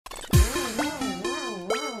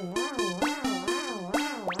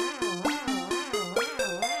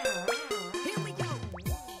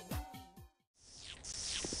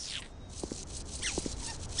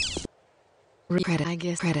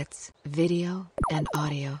Credits, video, and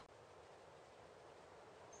audio.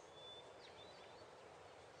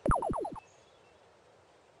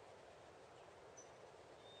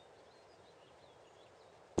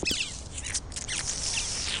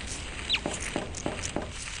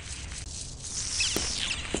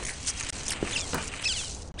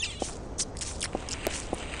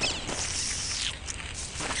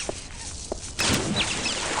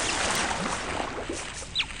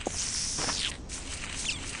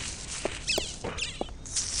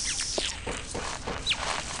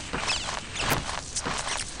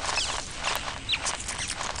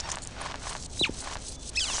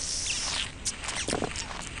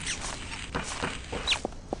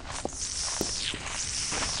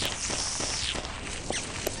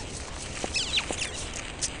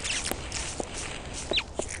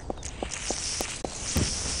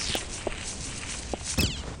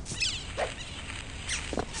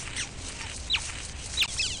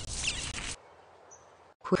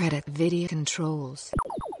 Credit video controls.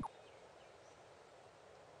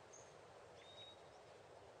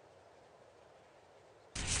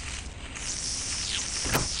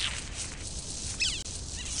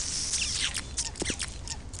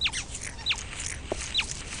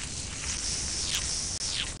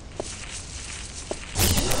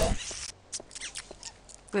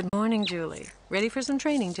 Good morning, Julie. Ready for some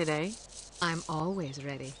training today? I'm always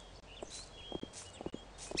ready.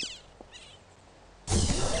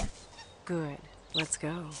 Good. Let's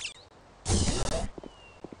go.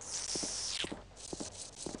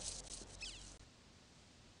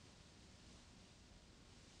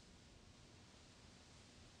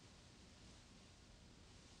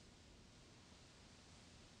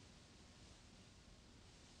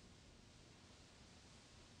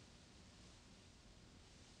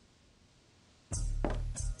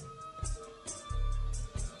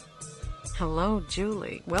 Hello,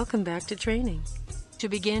 Julie. Welcome back to training. To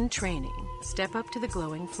begin training, step up to the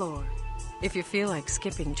glowing floor. If you feel like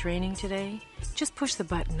skipping training today, just push the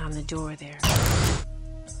button on the door there. In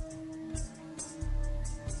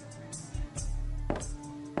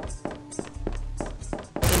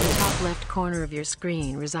the top left corner of your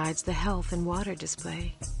screen resides the health and water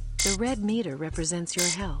display. The red meter represents your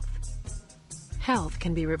health. Health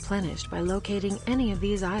can be replenished by locating any of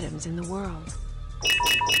these items in the world.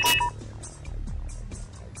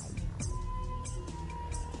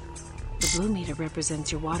 The blue meter represents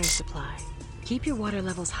your water supply. Keep your water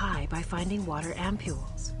levels high by finding water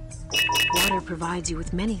ampules. Water provides you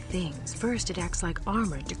with many things. First, it acts like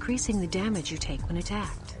armor, decreasing the damage you take when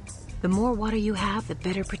attacked. The more water you have, the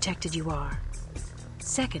better protected you are.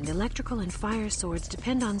 Second, electrical and fire swords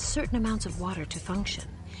depend on certain amounts of water to function.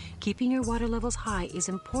 Keeping your water levels high is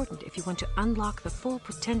important if you want to unlock the full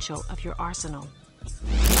potential of your arsenal.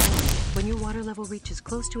 When your water level reaches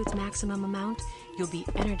close to its maximum amount, you'll be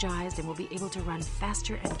energized and will be able to run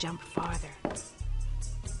faster and jump farther.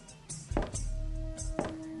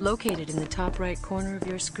 Located in the top right corner of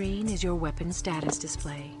your screen is your weapon status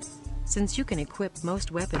display. Since you can equip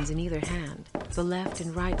most weapons in either hand, the left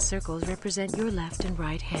and right circles represent your left and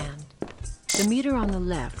right hand. The meter on the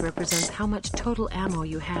left represents how much total ammo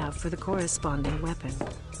you have for the corresponding weapon.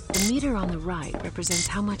 The meter on the right represents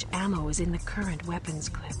how much ammo is in the current weapons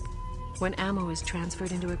clip. When ammo is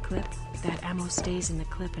transferred into a clip, that ammo stays in the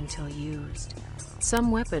clip until used.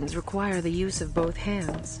 Some weapons require the use of both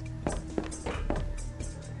hands.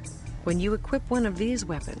 When you equip one of these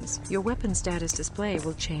weapons, your weapon status display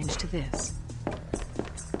will change to this.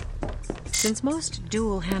 Since most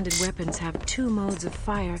dual-handed weapons have two modes of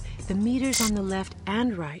fire, the meters on the left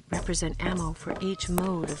and right represent ammo for each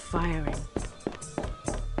mode of firing.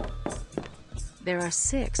 There are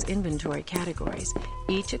 6 inventory categories,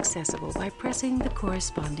 each accessible by pressing the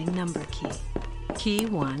corresponding number key. Key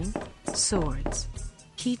 1, swords.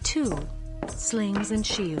 Key 2, slings and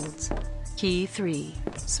shields. Key 3,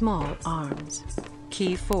 small arms.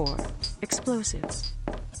 Key 4, explosives.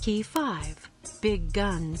 Key 5, big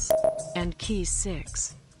guns. And Key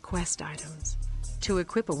 6, quest items. To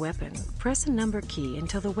equip a weapon, press a number key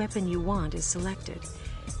until the weapon you want is selected.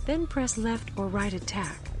 Then press left or right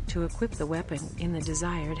attack to equip the weapon in the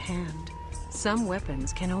desired hand. Some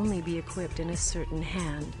weapons can only be equipped in a certain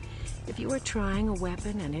hand. If you are trying a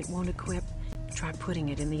weapon and it won't equip, try putting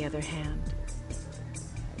it in the other hand.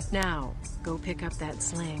 Now, go pick up that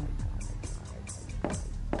sling.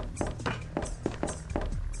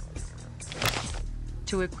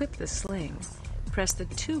 To equip the sling, press the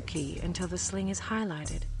 2 key until the sling is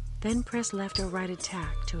highlighted. Then press left or right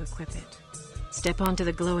attack to equip it. Step onto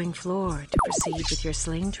the glowing floor to proceed with your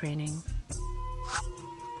sling training.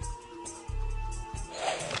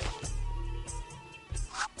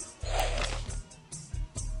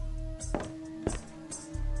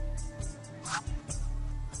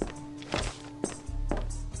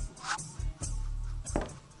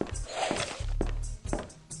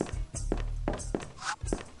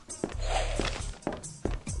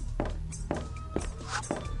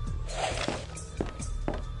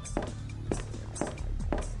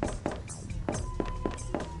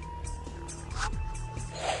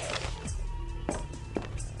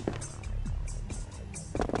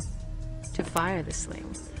 To fire the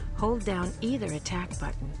sling, hold down either attack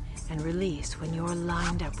button and release when you're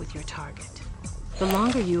lined up with your target. The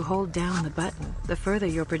longer you hold down the button, the further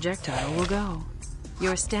your projectile will go.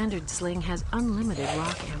 Your standard sling has unlimited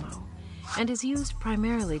rock ammo and is used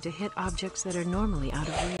primarily to hit objects that are normally out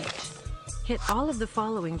of reach. Hit all of the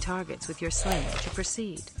following targets with your sling to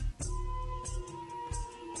proceed.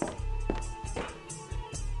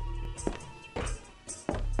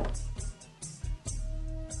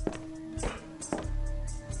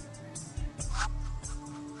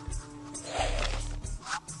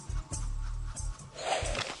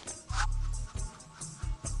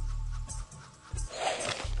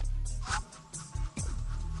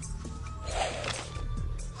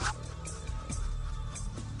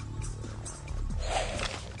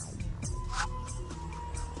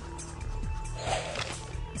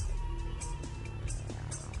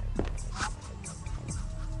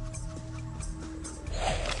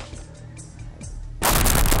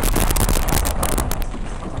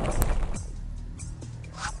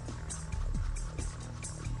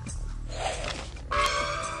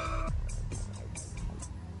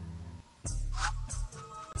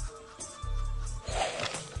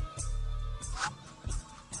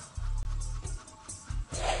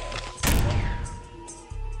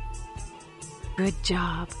 Good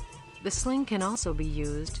job. The sling can also be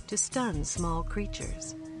used to stun small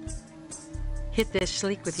creatures. Hit this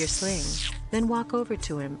Schleek with your sling, then walk over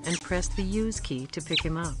to him and press the use key to pick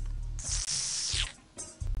him up.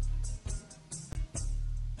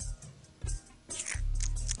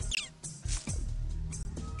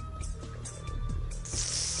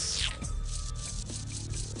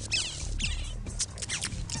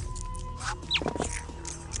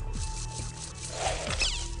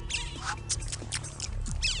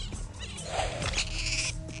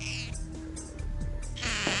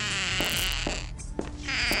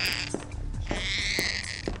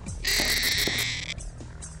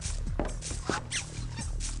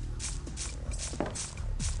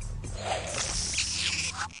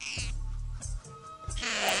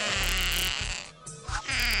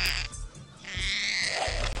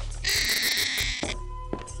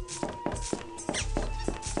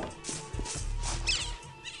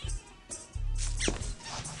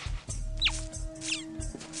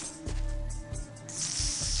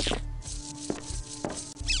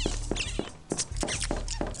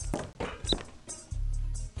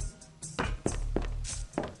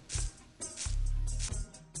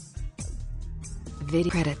 Video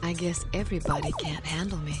credit. I guess everybody can't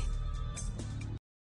handle me.